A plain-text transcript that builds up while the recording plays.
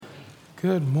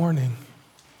Good morning.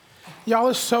 Y'all,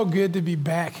 it's so good to be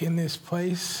back in this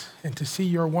place and to see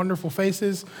your wonderful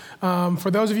faces.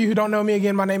 For those of you who don't know me,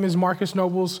 again, my name is Marcus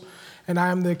Nobles, and I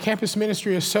am the Campus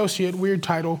Ministry Associate, weird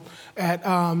title,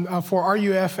 for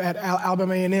RUF at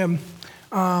Alabama A&M.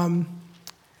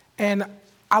 And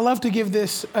I love to give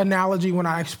this analogy when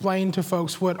I explain to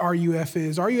folks what RUF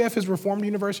is. RUF is Reformed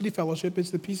University Fellowship. It's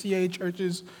the PCA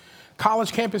Church's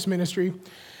college campus ministry.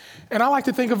 And I like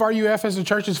to think of RUF as the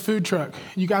church's food truck.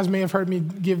 You guys may have heard me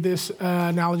give this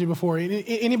analogy before.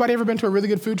 Anybody ever been to a really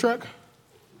good food truck?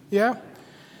 Yeah?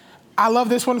 I love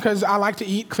this one because I like to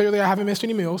eat. Clearly, I haven't missed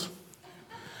any meals.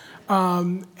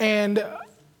 And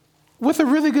with a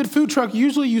really good food truck,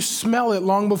 usually you smell it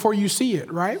long before you see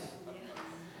it, right?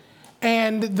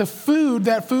 And the food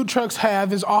that food trucks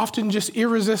have is often just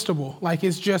irresistible, like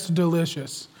it's just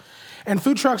delicious. And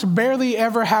food trucks barely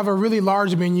ever have a really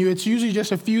large menu. It's usually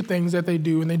just a few things that they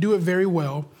do, and they do it very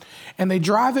well. And they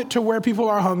drive it to where people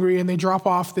are hungry, and they drop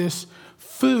off this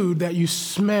food that you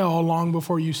smell long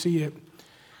before you see it.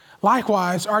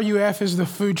 Likewise, RUF is the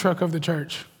food truck of the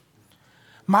church.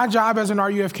 My job as an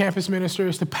RUF campus minister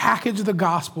is to package the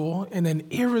gospel in an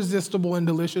irresistible and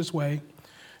delicious way,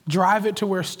 drive it to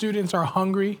where students are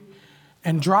hungry,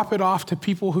 and drop it off to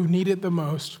people who need it the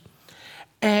most,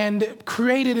 and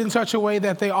create it in such a way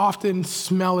that they often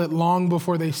smell it long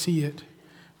before they see it,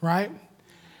 right?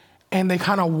 And they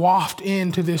kind of waft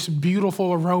into this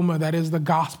beautiful aroma that is the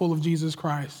gospel of Jesus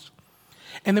Christ.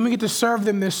 And then we get to serve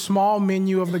them this small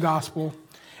menu of the gospel.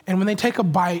 And when they take a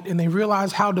bite and they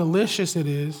realize how delicious it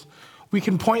is, we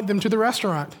can point them to the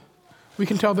restaurant. We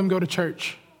can tell them go to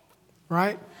church,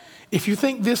 right? If you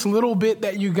think this little bit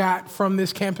that you got from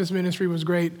this campus ministry was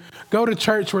great, go to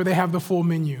church where they have the full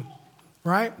menu.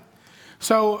 Right?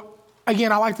 So,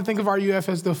 again, I like to think of RUF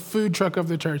as the food truck of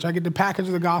the church. I get to package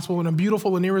the gospel in a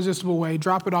beautiful and irresistible way,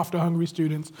 drop it off to hungry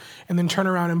students, and then turn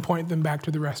around and point them back to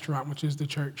the restaurant, which is the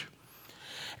church.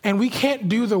 And we can't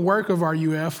do the work of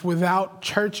RUF without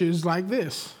churches like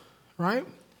this, right?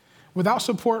 Without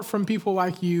support from people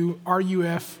like you,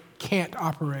 RUF can't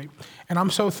operate. And I'm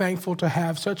so thankful to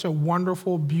have such a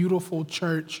wonderful, beautiful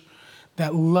church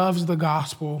that loves the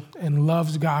gospel and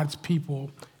loves God's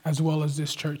people as well as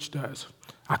this church does.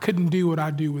 I couldn't do what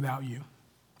I do without you.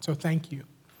 So thank you.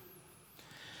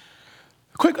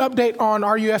 Quick update on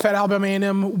RUF at Alabama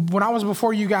A&M. When I was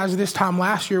before you guys this time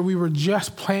last year, we were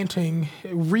just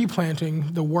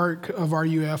replanting the work of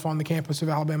RUF on the campus of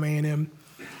Alabama A&M.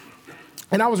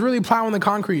 And I was really plowing the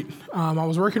concrete. I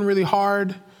was working really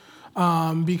hard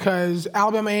because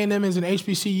Alabama A&M is an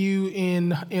HBCU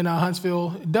in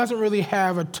Huntsville. It doesn't really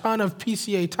have a ton of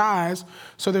PCA ties,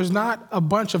 so there's not a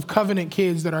bunch of Covenant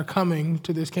kids that are coming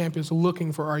to this campus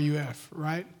looking for RUF,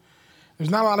 right? There's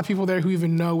not a lot of people there who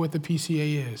even know what the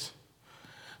PCA is.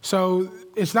 So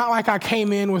it's not like I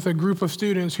came in with a group of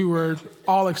students who were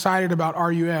all excited about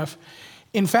RUF.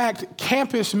 In fact,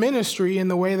 campus ministry in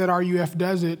the way that RUF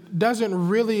does it doesn't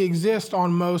really exist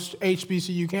on most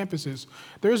HBCU campuses.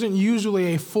 There isn't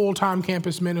usually a full-time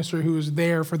campus minister who is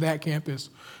there for that campus.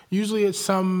 Usually it's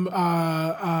some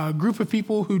group of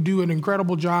people who do an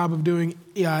incredible job of doing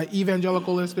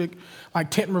evangelicalistic,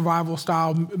 like tent revival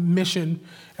style mission,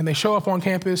 and they show up on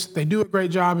campus, they do a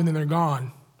great job, and then they're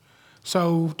gone.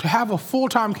 So to have a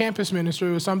full-time campus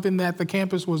minister was something that the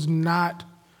campus was not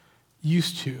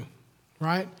used to.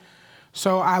 Right?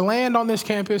 So I land on this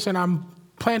campus and I'm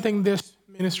planting this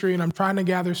ministry and I'm trying to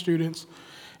gather students.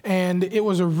 And it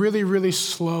was a really, really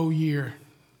slow year.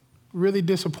 Really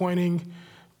disappointing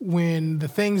when the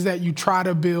things that you try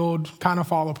to build kind of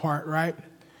fall apart, right?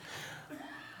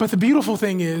 But the beautiful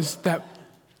thing is that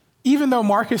even though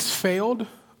Marcus failed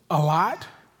a lot,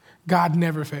 God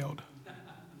never failed,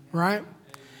 right?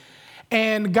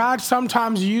 And God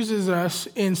sometimes uses us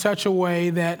in such a way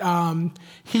that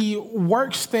he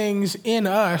works things in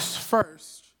us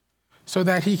first so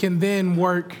that he can then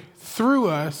work through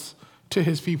us to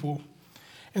his people.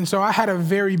 And so I had a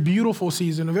very beautiful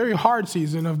season, a very hard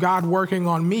season of God working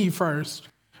on me first,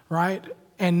 right?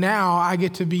 And now I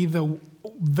get to be the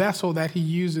vessel that he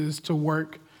uses to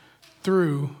work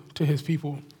through to his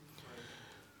people.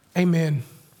 Amen.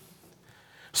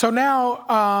 So now,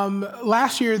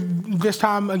 last year, this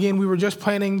time, again, we were just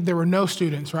planning. There were no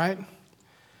students, right?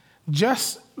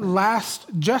 Just last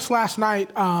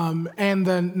night and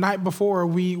the night before,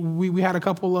 we had a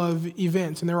couple of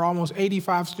events, and there were almost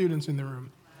 85 students in the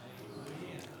room.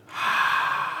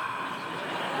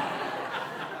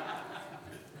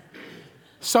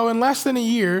 So in less than a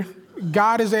year,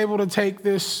 God is able to take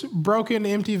this broken,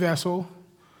 empty vessel,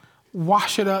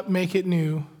 wash it up, make it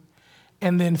new,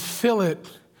 and then fill it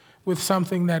with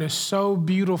something that is so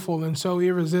beautiful and so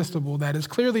irresistible, that is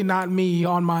clearly not me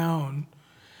on my own,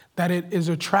 that it is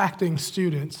attracting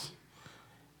students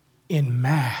in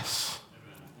mass.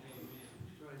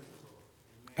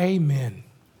 Amen.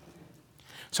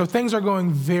 So things are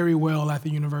going very well at the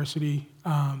university.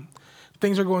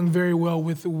 Things are going very well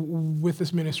with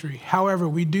this ministry. However,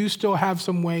 we do still have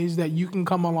some ways that you can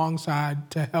come alongside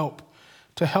to help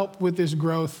with this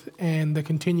growth and the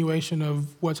continuation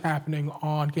of what's happening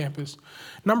on campus.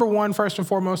 Number one, first and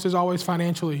foremost, is always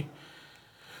financially.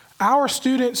 Our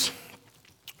students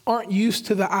aren't used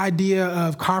to the idea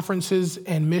of conferences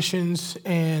and missions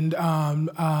and all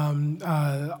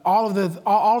of the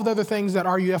other things that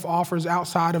RUF offers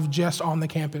outside of just on the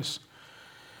campus.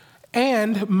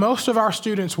 And most of our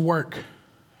students work,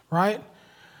 right?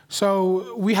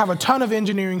 So we have a ton of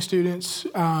engineering students,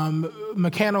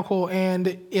 mechanical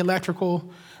and electrical.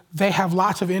 They have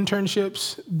lots of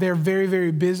internships. They're very,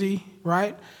 very busy,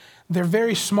 right? They're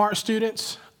very smart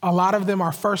students. A lot of them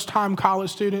are first-time college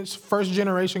students,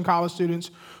 first-generation college students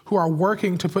who are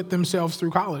working to put themselves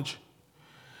through college.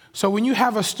 So when you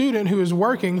have a student who is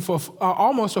working for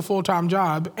almost a full-time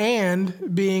job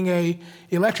and being an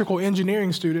electrical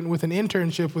engineering student with an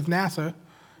internship with NASA,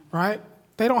 right?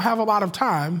 They don't have a lot of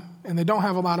time and they don't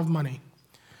have a lot of money.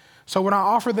 So when I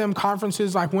offer them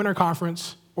conferences like winter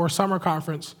conference or summer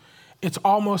conference, it's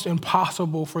almost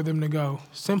impossible for them to go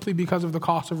simply because of the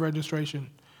cost of registration,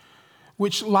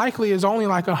 which likely is only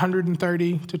like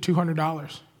 $130 to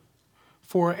 $200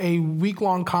 for a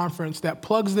week-long conference that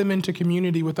plugs them into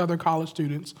community with other college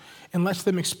students and lets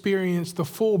them experience the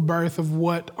full birth of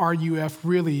what RUF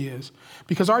really is.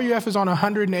 Because RUF is on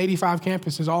 185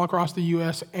 campuses all across the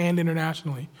U.S. and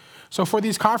internationally. So for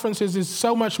these conferences, it's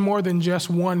so much more than just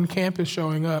one campus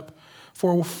showing up.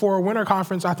 For a winter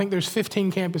conference, I think there's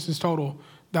 15 campuses total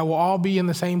that will all be in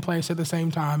the same place at the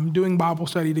same time, doing Bible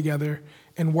study together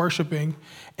and worshiping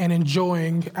and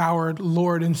enjoying our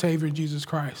Lord and Savior, Jesus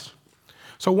Christ.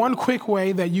 So one quick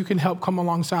way that you can help come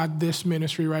alongside this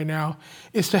ministry right now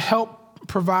is to help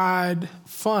provide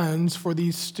funds for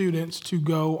these students to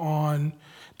go on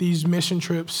these mission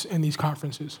trips and these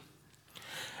conferences.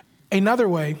 Another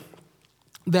way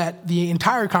that the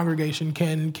entire congregation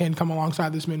can come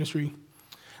alongside this ministry,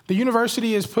 the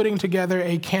university is putting together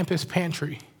a campus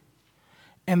pantry,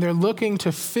 and they're looking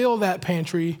to fill that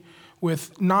pantry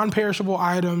with non-perishable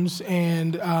items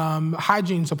and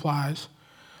hygiene supplies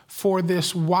for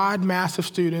this wide mass of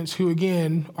students who,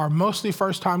 again, are mostly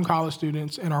first-time college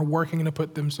students and are working to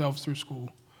put themselves through school.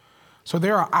 So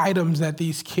there are items that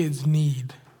these kids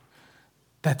need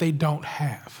that they don't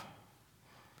have.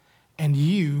 And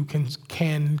you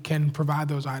can provide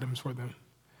those items for them.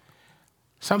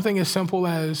 Something as simple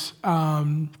as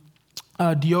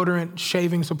deodorant,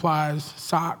 shaving supplies,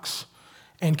 socks,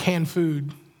 and canned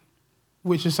food,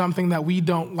 which is something that we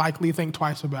don't likely think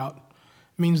twice about,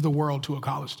 means the world to a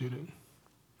college student.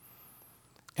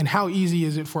 And how easy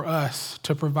is it for us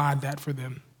to provide that for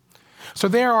them? So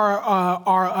there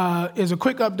is a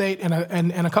quick update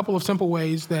and a couple of simple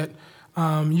ways that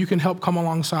you can help come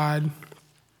alongside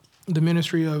the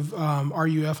ministry of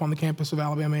RUF on the campus of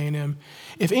Alabama A&M.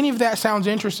 If any of that sounds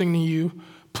interesting to you,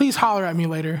 please holler at me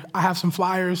later. I have some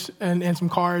flyers and some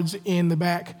cards in the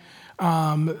back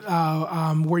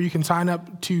where you can sign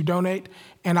up to donate.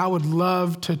 And I would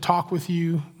love to talk with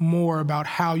you more about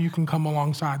how you can come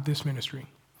alongside this ministry.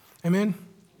 Amen?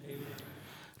 Amen.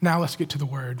 Now let's get to the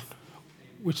word,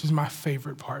 which is my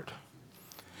favorite part.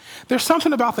 There's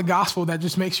something about the gospel that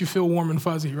just makes you feel warm and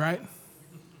fuzzy, right?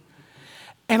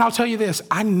 And I'll tell you this,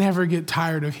 I never get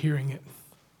tired of hearing it.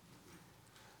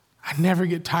 I never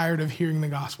get tired of hearing the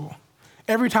gospel.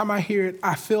 Every time I hear it,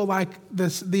 I feel like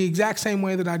the exact same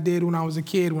way that I did when I was a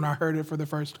kid when I heard it for the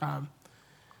first time.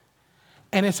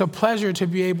 And it's a pleasure to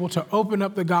be able to open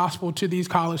up the gospel to these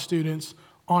college students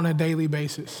on a daily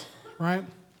basis, right?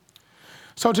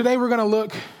 So today we're going to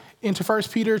look into 1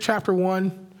 Peter chapter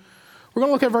 1. We're going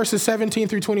to look at verses 17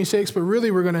 through 26, but really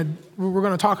we're going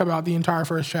to talk about the entire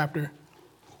first chapter.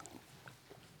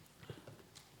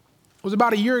 It was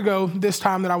about a year ago this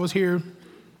time that I was here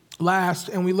last,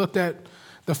 and we looked at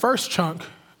the first chunk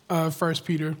of 1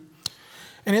 Peter.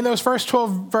 And in those first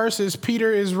 12 verses,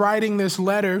 Peter is writing this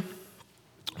letter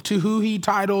to who he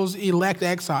titles elect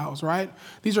exiles, right?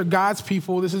 These are God's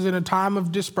people. This is in a time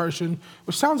of dispersion,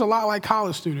 which sounds a lot like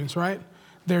college students, right?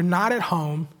 They're not at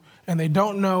home, and they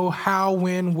don't know how,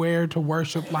 when, where to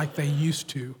worship like they used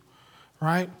to,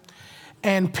 right?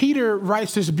 And Peter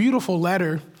writes this beautiful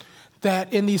letter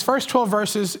that in these first 12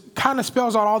 verses kind of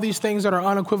spells out all these things that are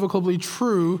unequivocally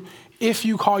true if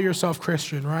you call yourself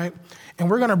Christian, right? And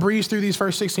we're going to breeze through these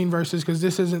first 16 verses because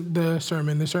this isn't the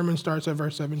sermon. The sermon starts at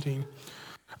verse 17.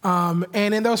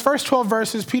 And in those first 12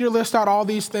 verses, Peter lists out all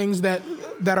these things that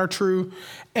are true.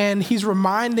 And he's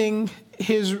reminding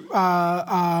his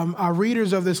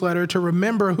readers of this letter to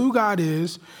remember who God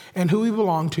is and who we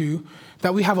belong to,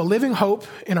 that we have a living hope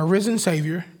in a risen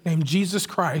Savior named Jesus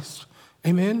Christ.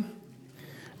 Amen?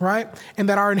 Right? And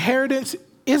that our inheritance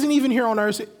isn't even here on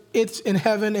earth, it's in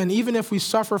heaven. And even if we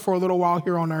suffer for a little while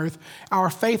here on earth, our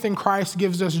faith in Christ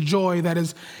gives us joy that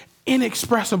is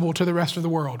inexpressible to the rest of the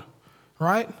world.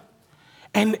 Right?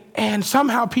 And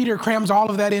somehow Peter crams all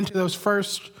of that into those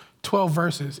first 12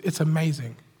 verses. It's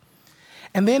amazing.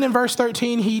 And then in verse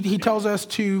 13, he tells us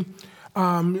to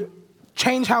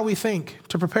change how we think,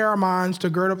 to prepare our minds, to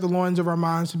gird up the loins of our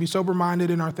minds, to be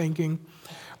sober-minded in our thinking,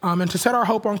 and to set our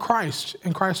hope on Christ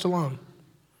and Christ alone.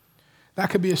 That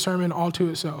could be a sermon all to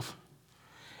itself.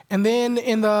 And then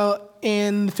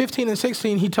in 15 and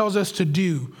 16, he tells us to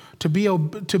do, to be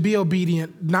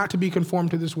obedient, not to be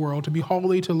conformed to this world, to be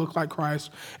holy, to look like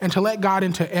Christ, and to let God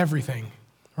into everything,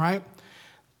 right?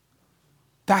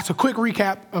 That's a quick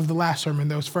recap of the last sermon,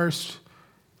 those first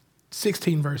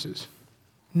 16 verses.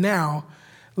 Now,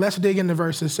 let's dig into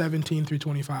verses 17 through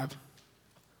 25.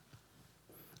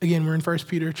 Again, we're in 1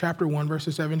 Peter chapter 1,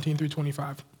 verses 17 through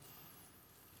 25.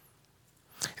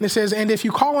 And it says, "And if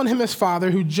you call on him as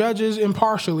Father, who judges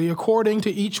impartially according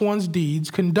to each one's deeds,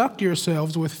 conduct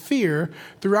yourselves with fear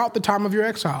throughout the time of your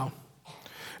exile,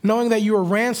 knowing that you are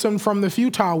ransomed from the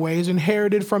futile ways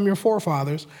inherited from your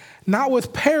forefathers, not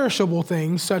with perishable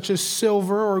things such as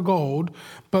silver or gold,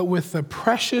 but with the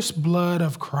precious blood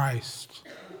of Christ,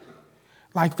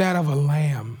 like that of a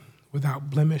lamb without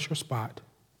blemish or spot.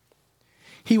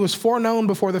 He was foreknown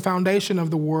before the foundation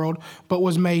of the world, but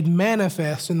was made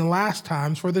manifest in the last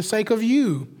times for the sake of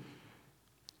you,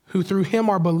 who through him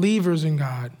are believers in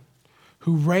God,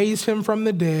 who raised him from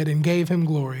the dead and gave him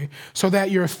glory, so that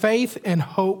your faith and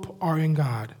hope are in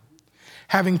God.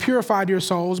 Having purified your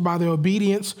souls by the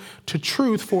obedience to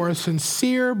truth for a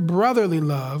sincere brotherly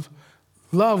love,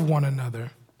 love one another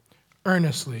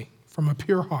earnestly from a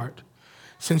pure heart,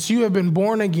 since you have been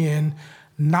born again,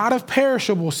 not of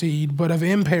perishable seed, but of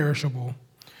imperishable,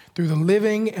 through the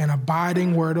living and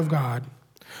abiding word of God.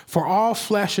 For all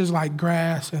flesh is like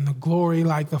grass, and the glory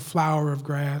like the flower of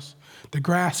grass. The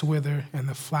grass withers, and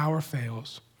the flower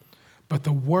fails. But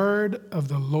the word of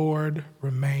the Lord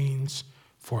remains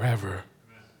forever."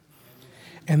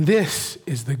 And this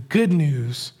is the good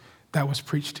news that was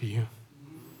preached to you.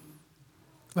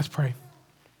 Let's pray.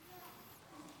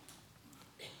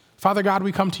 Father God,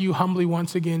 we come to you humbly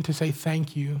once again to say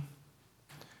thank you.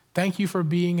 Thank you for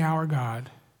being our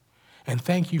God, and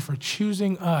thank you for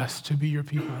choosing us to be your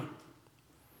people.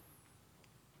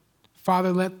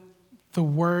 Father, let the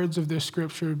words of this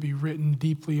scripture be written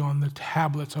deeply on the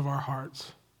tablets of our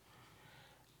hearts.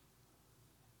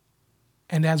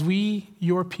 And as we,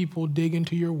 your people, dig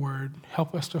into your word,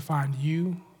 help us to find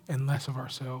you and less of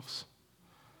ourselves.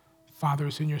 Father,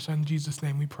 it's in your Son, Jesus'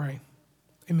 name we pray.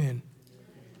 Amen.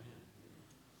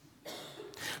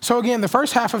 So again, the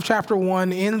first half of chapter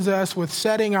 1 ends us with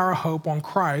setting our hope on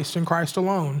Christ and Christ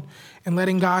alone, and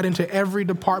letting God into every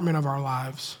department of our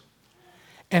lives,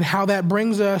 and how that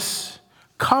brings us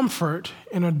comfort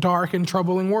in a dark and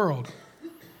troubling world.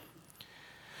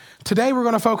 Today, we're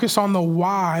going to focus on the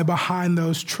why behind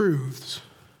those truths.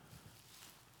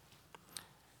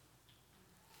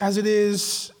 As it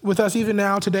is with us even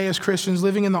now today as Christians,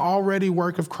 living in the already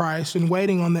work of Christ and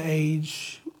waiting on the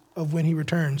age of when he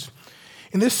returns.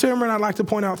 In this sermon, I'd like to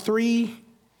point out three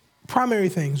primary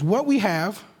things: what we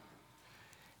have,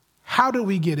 how do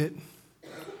we get it,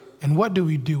 and what do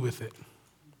we do with it?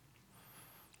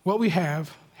 What we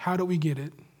have, how do we get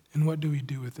it, and what do we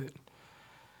do with it?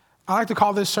 I like to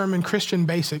call this sermon Christian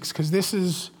Basics, because this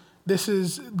is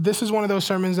one of those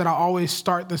sermons that I always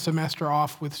start the semester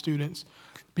off with students,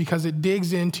 because it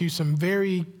digs into some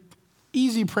very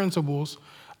easy principles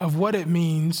of what it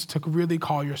means to really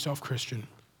call yourself Christian.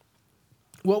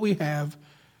 What we have,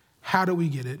 how do we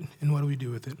get it, and what do we do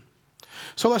with it?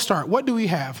 So let's start. What do we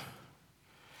have?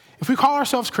 If we call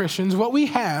ourselves Christians, what we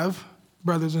have,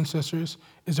 brothers and sisters,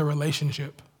 is a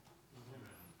relationship.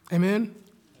 Amen?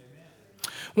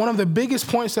 One of the biggest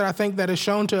points that I think that is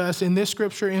shown to us in this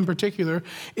scripture in particular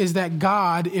is that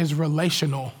God is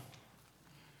relational.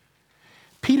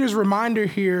 Peter's reminder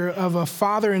here of a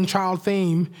father and child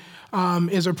theme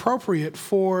is appropriate,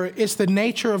 for it's the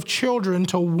nature of children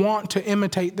to want to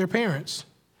imitate their parents.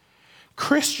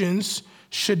 Christians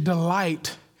should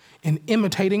delight in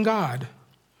imitating God.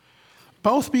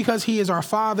 both because he is our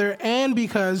Father and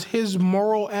because his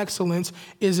moral excellence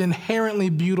is inherently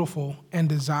beautiful and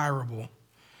desirable.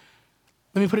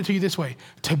 Let me put it to you this way.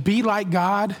 To be like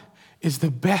God is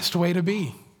the best way to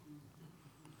be.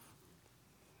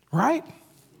 Right?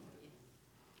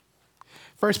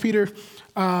 1 Peter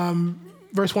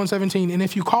verse 117, and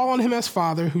if you call on him as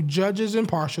Father who judges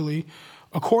impartially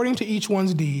according to each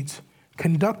one's deeds,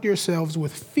 conduct yourselves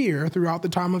with fear throughout the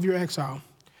time of your exile.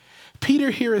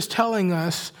 Peter here is telling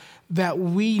us that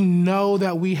we know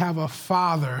that we have a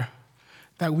Father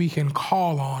that we can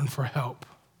call on for help.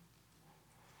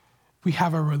 We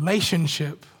have a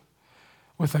relationship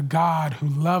with a God who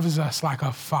loves us like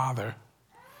a father,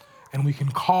 and we can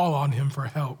call on him for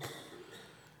help.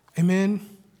 Amen?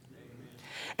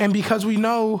 And because we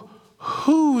know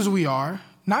whose we are,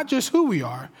 not just who we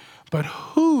are, but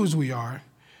whose we are,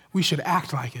 we should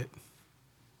act like it,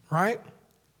 right?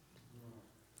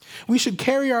 We should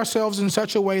carry ourselves in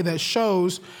such a way that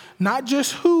shows not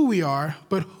just who we are,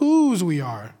 but whose we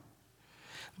are.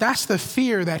 That's the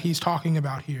fear that he's talking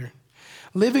about here.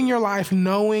 Living your life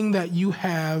knowing that you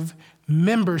have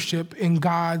membership in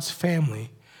God's family.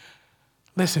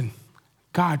 Listen,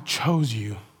 God chose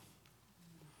you.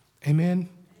 Amen?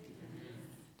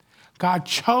 God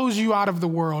chose you out of the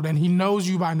world, and he knows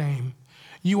you by name.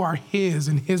 You are his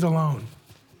and his alone.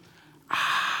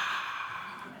 I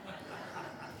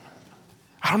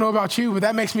don't know about you, but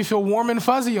that makes me feel warm and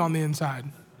fuzzy on the inside,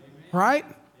 right?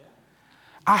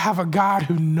 I have a God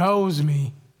who knows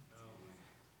me,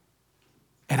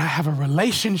 and I have a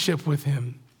relationship with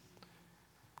him.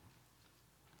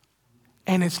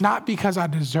 And it's not because I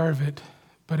deserve it,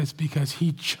 but it's because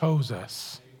he chose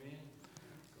us.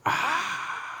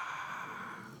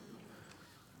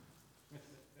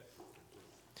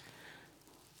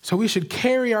 So we should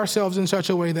carry ourselves in such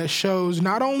a way that shows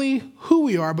not only who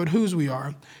we are, but whose we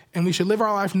are. And we should live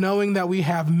our life knowing that we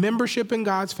have membership in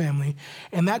God's family.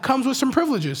 And that comes with some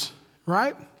privileges,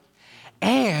 right?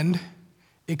 And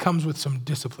it comes with some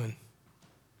discipline.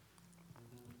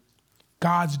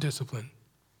 God's discipline.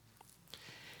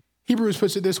 Hebrews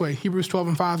puts it this way. Hebrews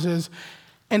 12:5 says,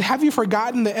 and have you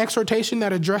forgotten the exhortation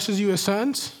that addresses you as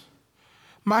sons?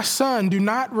 My son, do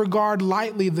not regard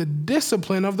lightly the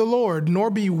discipline of the Lord,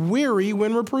 nor be weary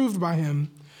when reproved by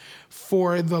him.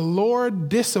 For the Lord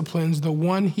disciplines the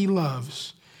one he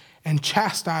loves and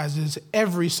chastises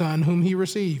every son whom he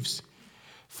receives.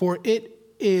 For it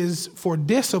is for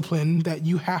discipline that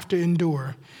you have to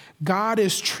endure. God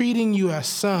is treating you as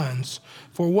sons.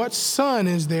 For what son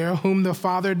is there whom the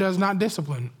Father does not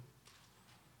discipline?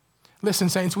 Listen,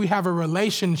 saints, we have a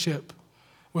relationship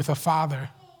with a Father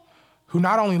who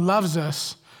not only loves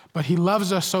us, but he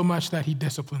loves us so much that he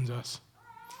disciplines us.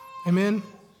 Amen?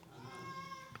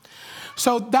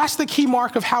 So that's the key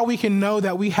mark of how we can know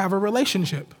that we have a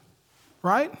relationship,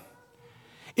 right?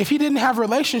 If he didn't have a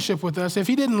relationship with us, if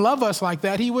he didn't love us like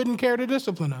that, he wouldn't care to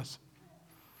discipline us,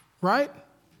 right?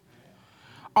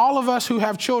 All of us who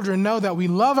have children know that we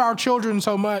love our children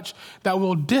so much that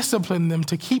we'll discipline them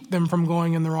to keep them from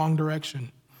going in the wrong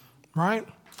direction, right?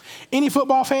 Any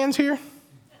football fans here?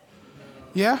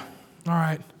 Yeah? All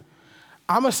right.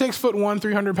 I'm a 6'1",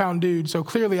 300-pound dude, so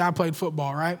clearly I played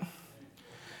football, right?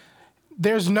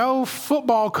 There's no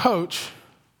football coach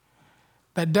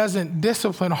that doesn't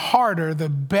discipline harder the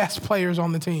best players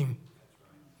on the team.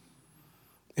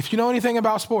 If you know anything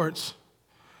about sports,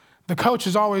 the coach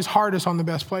is always hardest on the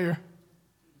best player,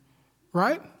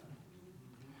 right?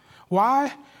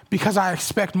 Why? Because I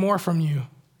expect more from you.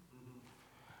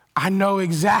 I know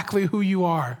exactly who you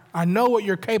are. I know what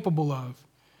you're capable of.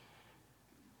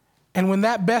 And when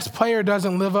that best player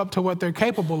doesn't live up to what they're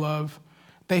capable of,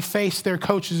 they face their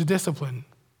coach's discipline.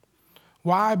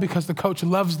 Why? Because the coach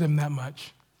loves them that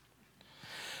much.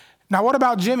 Now, what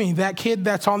about Jimmy, that kid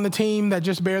that's on the team that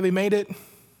just barely made it,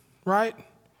 right?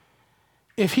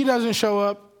 If he doesn't show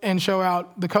up and show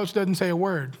out, the coach doesn't say a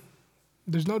word.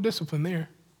 There's no discipline there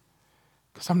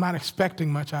because I'm not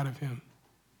expecting much out of him.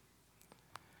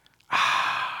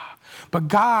 But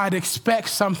God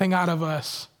expects something out of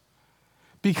us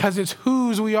because it's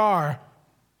whose we are.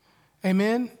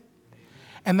 Amen?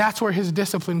 And that's where his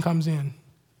discipline comes in.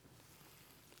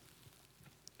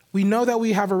 We know that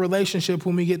we have a relationship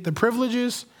when we get the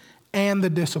privileges and the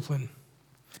discipline.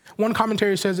 One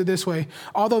commentary says it this way: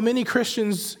 although many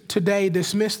Christians today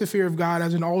dismiss the fear of God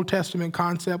as an Old Testament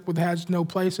concept which has no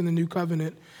place in the New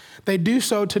Covenant, they do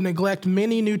so to neglect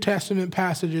many New Testament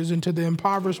passages and to the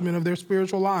impoverishment of their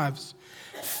spiritual lives.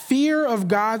 Fear of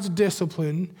God's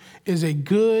discipline is a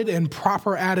good and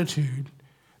proper attitude,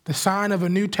 the sign of a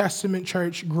New Testament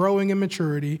church growing in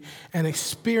maturity and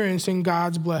experiencing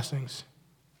God's blessings.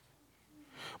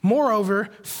 Moreover,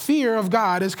 fear of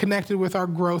God is connected with our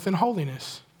growth in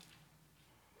holiness,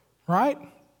 right?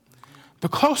 The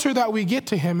closer that we get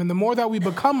to him and the more that we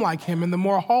become like him and the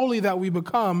more holy that we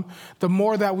become, the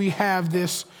more that we have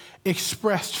this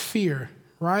expressed fear,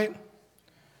 right?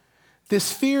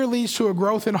 This fear leads to a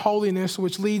growth in holiness,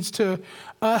 which leads to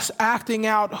us acting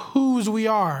out whose we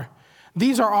are.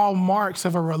 These are all marks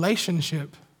of a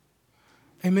relationship.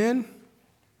 Amen?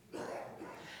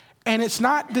 And it's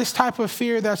not this type of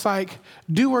fear that's like,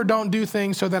 do or don't do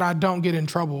things so that I don't get in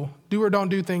trouble. Do or don't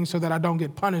do things so that I don't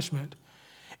get punishment.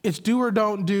 It's do or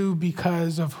don't do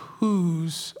because of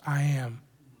whose I am.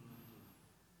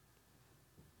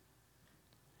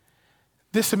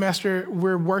 This semester,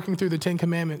 we're working through the 10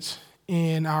 Commandments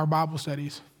in our Bible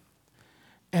studies.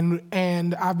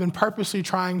 And I've been purposely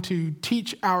trying to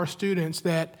teach our students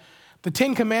that the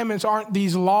 10 Commandments aren't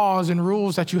these laws and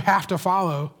rules that you have to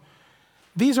follow.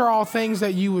 These are all things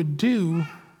that you would do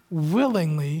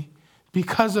willingly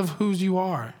because of whose you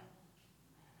are,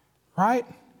 right?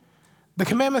 The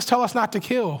commandments tell us not to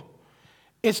kill.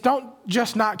 It's don't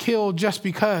just not kill just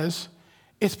because.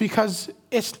 It's because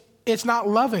it's not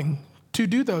loving to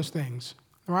do those things,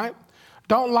 right?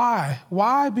 Don't lie.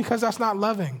 Why? Because that's not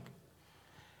loving.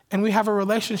 And we have a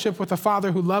relationship with a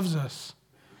Father who loves us.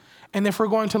 And if we're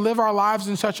going to live our lives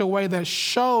in such a way that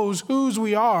shows whose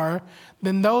we are,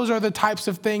 then those are the types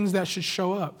of things that should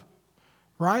show up,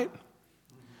 right?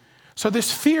 So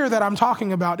this fear that I'm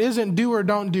talking about isn't do or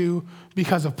don't do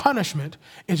because of punishment.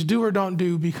 It's do or don't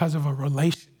do because of a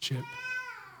relationship,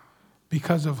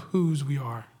 because of whose we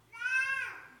are.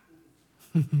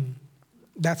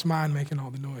 That's mine making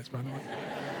all the noise, by the way.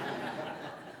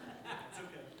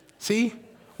 See?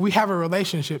 We have a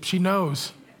relationship. She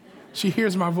knows. She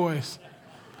hears my voice.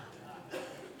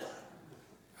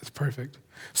 That's perfect.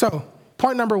 So,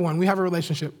 point number 1, we have a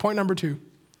relationship. Point number 2,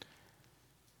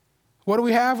 what do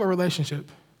we have? A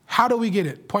relationship. How do we get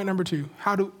it? Point number 2,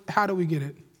 how do we get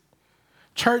it?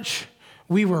 Church,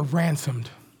 we were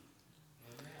ransomed,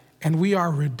 and we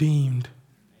are redeemed.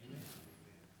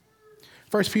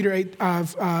 1 Peter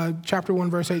chapter 1,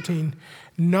 verse 18.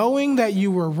 Knowing that you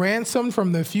were ransomed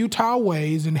from the futile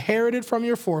ways inherited from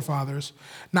your forefathers,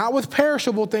 not with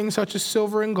perishable things such as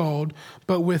silver and gold,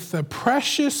 but with the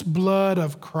precious blood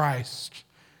of Christ,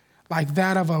 like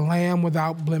that of a lamb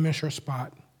without blemish or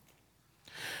spot.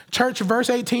 Church, verse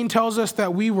 18 tells us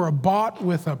that we were bought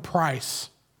with a price.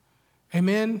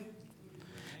 Amen?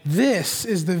 This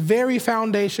is the very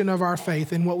foundation of our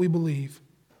faith in what we believe.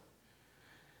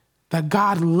 That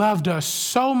God loved us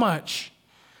so much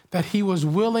that he was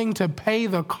willing to pay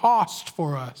the cost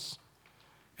for us.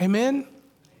 Amen?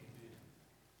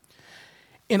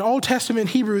 In Old Testament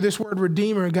Hebrew, this word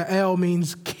redeemer, Gael,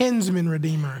 means kinsman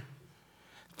redeemer.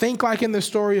 Think like in the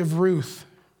story of Ruth,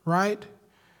 right?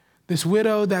 This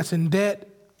widow that's in debt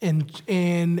in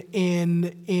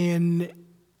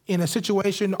a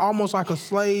situation almost like a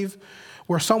slave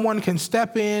where someone can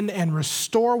step in and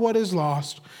restore what is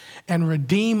lost and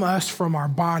redeem us from our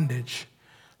bondage.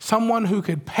 Someone who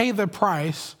could pay the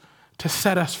price to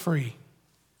set us free.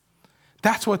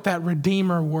 That's what that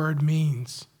redeemer word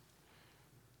means.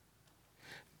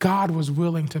 God was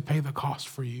willing to pay the cost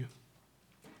for you.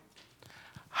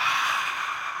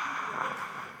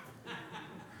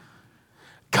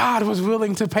 God was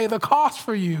willing to pay the cost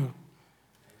for you.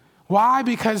 Why?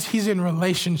 Because he's in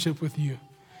relationship with you.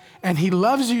 And he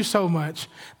loves you so much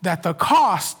that the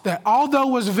cost, that although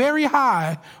was very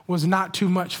high, was not too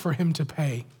much for him to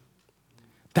pay.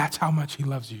 That's how much he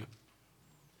loves you.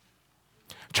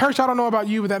 Church, I don't know about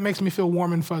you, but that makes me feel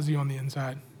warm and fuzzy on the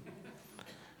inside.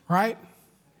 Right?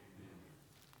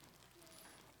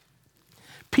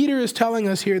 Peter is telling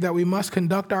us here that we must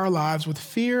conduct our lives with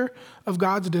fear of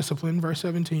God's discipline, verse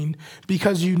 17,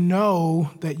 because you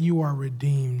know that you are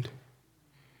redeemed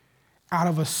out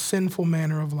of a sinful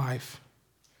manner of life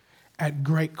at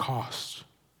great cost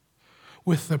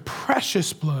with the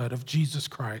precious blood of Jesus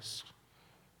Christ.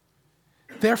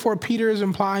 Therefore, Peter is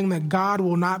implying that God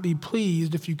will not be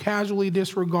pleased if you casually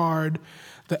disregard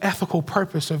the ethical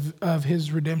purpose of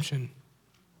his redemption.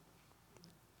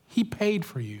 He paid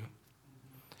for you,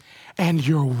 and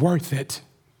you're worth it.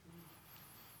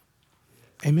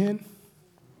 Amen?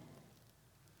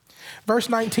 Verse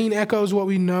 19 echoes what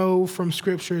we know from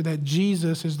Scripture, that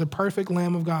Jesus is the perfect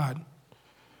Lamb of God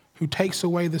who takes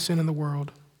away the sin in the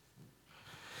world.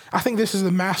 I think this is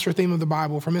the master theme of the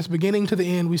Bible. From its beginning to the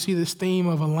end, we see this theme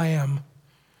of a lamb,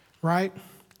 right?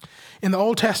 In the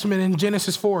Old Testament, in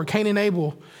Genesis 4, Cain and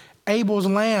Abel, Abel's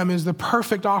lamb is the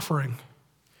perfect offering,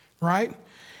 right?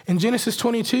 In Genesis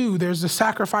 22, there's the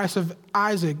sacrifice of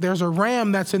Isaac. There's a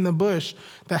ram that's in the bush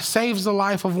that saves the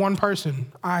life of one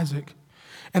person, Isaac.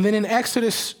 And then in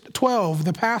Exodus 12,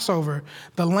 the Passover,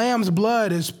 the lamb's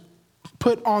blood is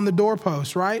put on the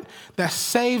doorpost, right? That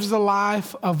saves the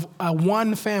life of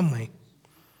one family.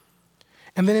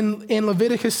 And then in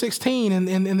Leviticus 16,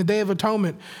 in the Day of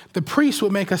Atonement, the priest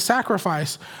would make a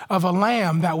sacrifice of a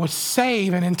lamb that would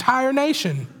save an entire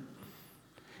nation.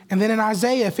 And then in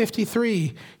Isaiah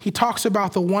 53, he talks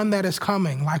about the one that is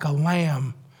coming like a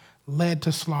lamb led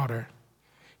to slaughter.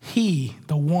 He,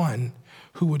 the one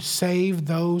who would save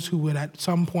those who would at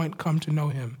some point come to know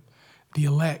him, the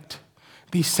elect,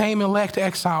 these same elect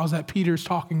exiles that Peter's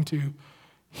talking to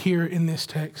here in this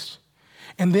text.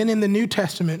 And then in the New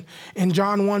Testament, in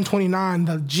John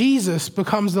 1:29, Jesus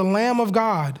becomes the Lamb of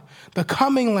God, the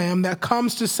coming Lamb that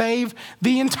comes to save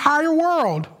the entire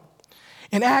world.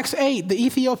 In Acts 8, the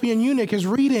Ethiopian eunuch is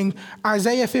reading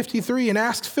Isaiah 53 and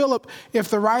asks Philip if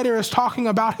the writer is talking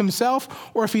about himself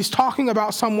or if he's talking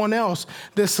about someone else,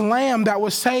 this lamb that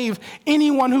will save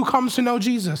anyone who comes to know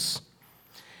Jesus.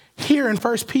 Here in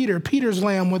 1 Peter, Peter's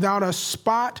lamb without a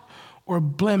spot or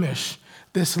blemish,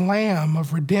 this lamb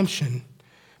of redemption.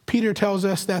 Peter tells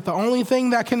us that the only thing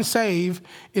that can save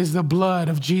is the blood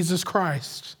of Jesus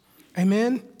Christ.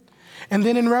 Amen? And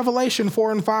then in Revelation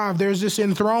 4 and 5, there's this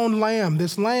enthroned lamb,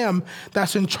 this lamb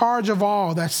that's in charge of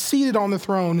all, that's seated on the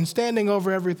throne and standing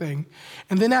over everything.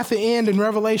 And then at the end in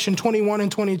Revelation 21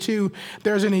 and 22,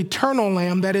 there's an eternal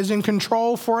lamb that is in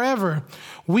control forever.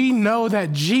 We know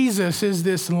that Jesus is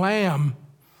this lamb,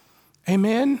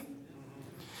 amen,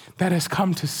 that has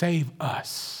come to save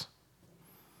us,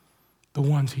 the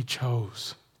ones he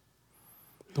chose,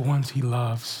 the ones he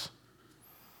loves,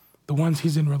 the ones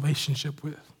he's in relationship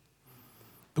with,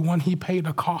 the one he paid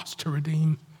a cost to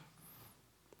redeem.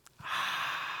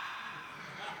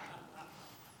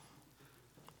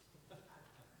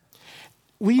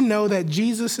 We know that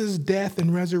Jesus' death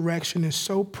and resurrection is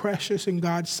so precious in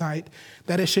God's sight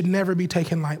that it should never be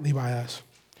taken lightly by us,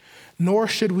 nor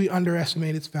should we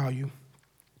underestimate its value.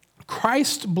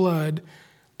 Christ's blood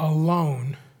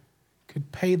alone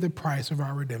could pay the price of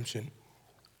our redemption.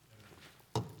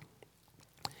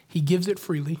 He gives it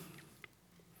freely,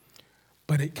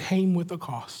 but it came with a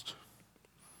cost.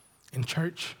 In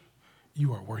church,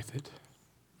 you are worth it.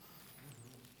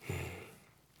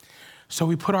 So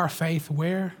we put our faith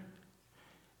where?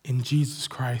 In Jesus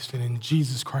Christ and in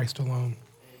Jesus Christ alone.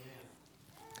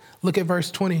 Look at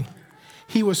verse 20.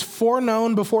 He was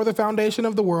foreknown before the foundation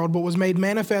of the world, but was made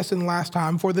manifest in the last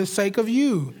time for the sake of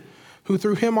you, who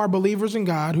through him are believers in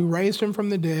God, who raised him from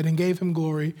the dead and gave him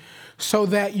glory, so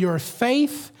that your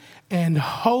faith and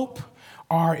hope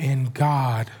are in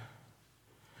God.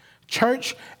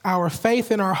 Church, our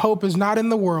faith and our hope is not in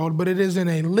the world, but it is in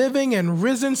a living and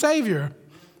risen Savior.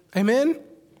 Amen? Amen.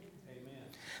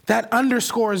 That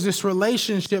underscores this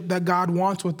relationship that God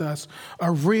wants with us,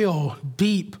 a real,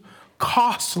 deep,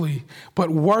 costly, but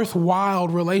worthwhile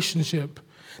relationship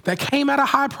that came at a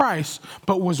high price,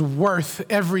 but was worth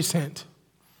every cent.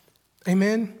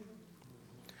 Amen?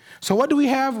 So what do we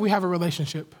have? We have a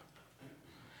relationship.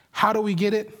 How do we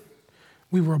get it?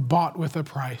 We were bought with a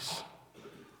price,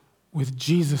 with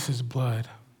Jesus' blood.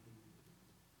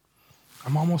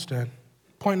 I'm almost done.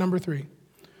 Point number 3.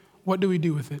 What do we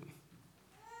do with it?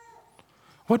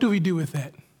 What do we do with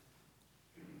that?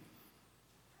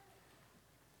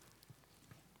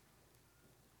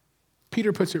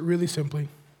 Peter puts it really simply,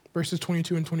 verses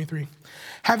 22 and 23.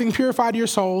 Having purified your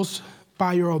souls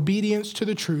by your obedience to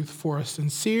the truth for a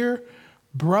sincere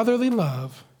brotherly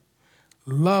love,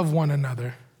 love one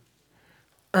another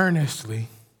earnestly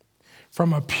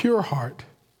from a pure heart,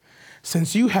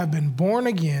 since you have been born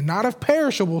again, not of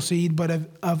perishable seed, but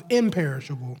of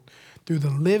imperishable, through the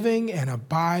living and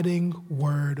abiding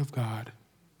word of God.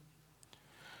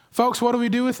 Folks, what do we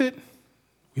do with it?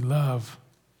 We love.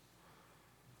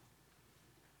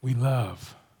 We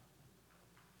love.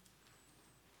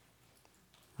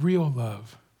 Real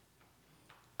love,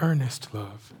 earnest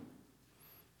love,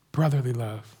 brotherly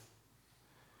love.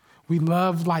 We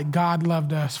love like God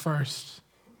loved us first.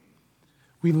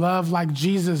 We love like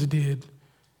Jesus did.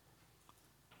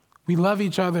 We love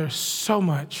each other so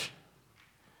much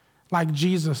like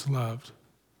Jesus loved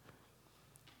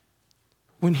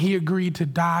when he agreed to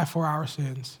die for our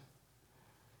sins,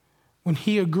 when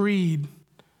he agreed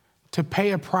to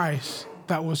pay a price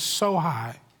that was so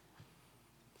high,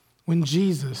 when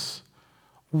Jesus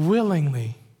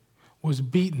willingly was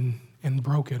beaten and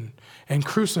broken and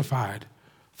crucified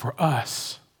for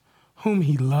us, whom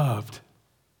he loved.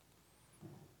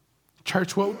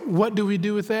 Church, what do we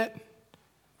do with that?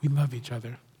 We love each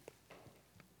other.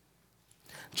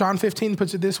 John 15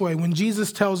 puts it this way. When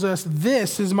Jesus tells us,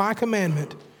 "This is my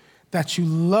commandment, that you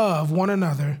love one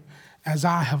another as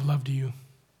I have loved you."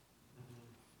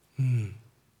 In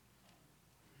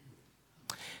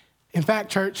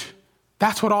fact, church,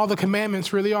 that's what all the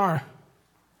commandments really are.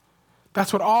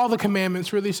 That's what all the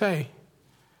commandments really say.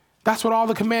 That's what all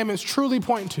the commandments truly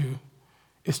point to,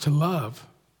 is to love.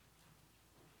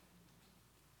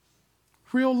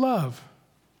 Real love,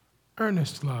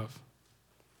 earnest love,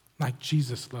 like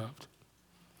Jesus loved,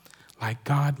 like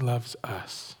God loves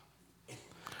us.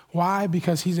 Why?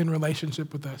 Because he's in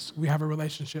relationship with us. We have a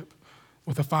relationship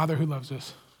with a Father who loves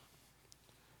us.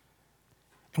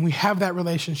 And we have that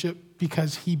relationship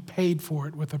because he paid for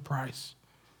it with a price.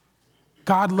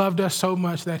 God loved us so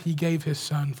much that he gave his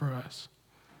Son for us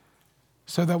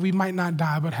so that we might not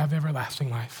die but have everlasting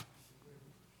life.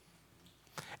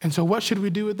 And so what should we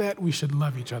do with that? We should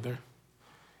love each other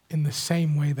in the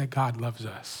same way that God loves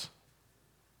us.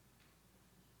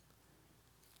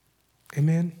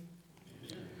 Amen?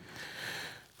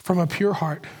 From a pure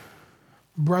heart,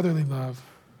 brotherly love,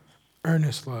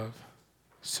 earnest love,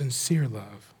 sincere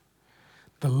love,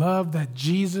 the love that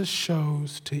Jesus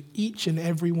shows to each and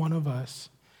every one of us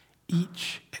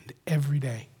each and every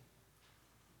day.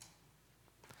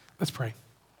 Let's pray.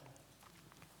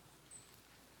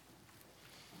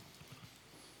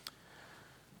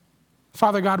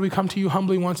 Father God, we come to you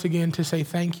humbly once again to say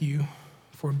thank you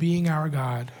for being our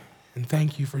God, and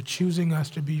thank you for choosing us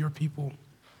to be your people.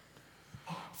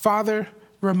 Father,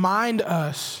 remind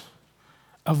us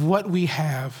of what we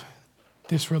have,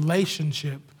 this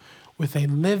relationship with a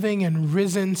living and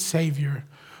risen Savior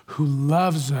who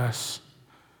loves us.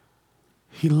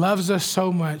 He loves us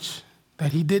so much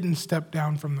that he didn't step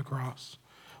down from the cross,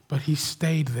 but he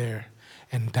stayed there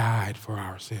and died for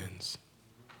our sins.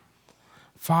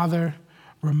 Father,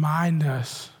 remind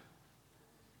us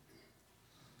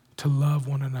to love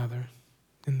one another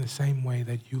in the same way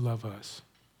that you love us.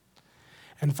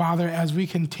 And Father, as we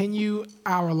continue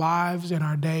our lives and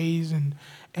our days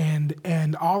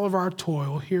and all of our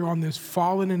toil here on this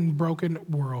fallen and broken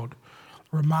world,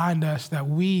 remind us that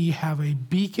we have a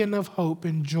beacon of hope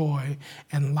and joy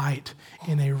and light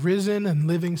in a risen and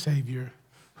living Savior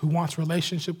who wants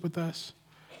relationship with us,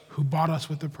 who bought us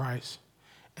with a price,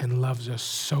 and loves us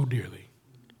so dearly.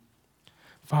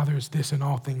 Father, it's this and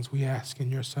all things we ask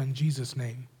in your Son, Jesus'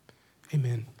 name.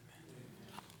 Amen.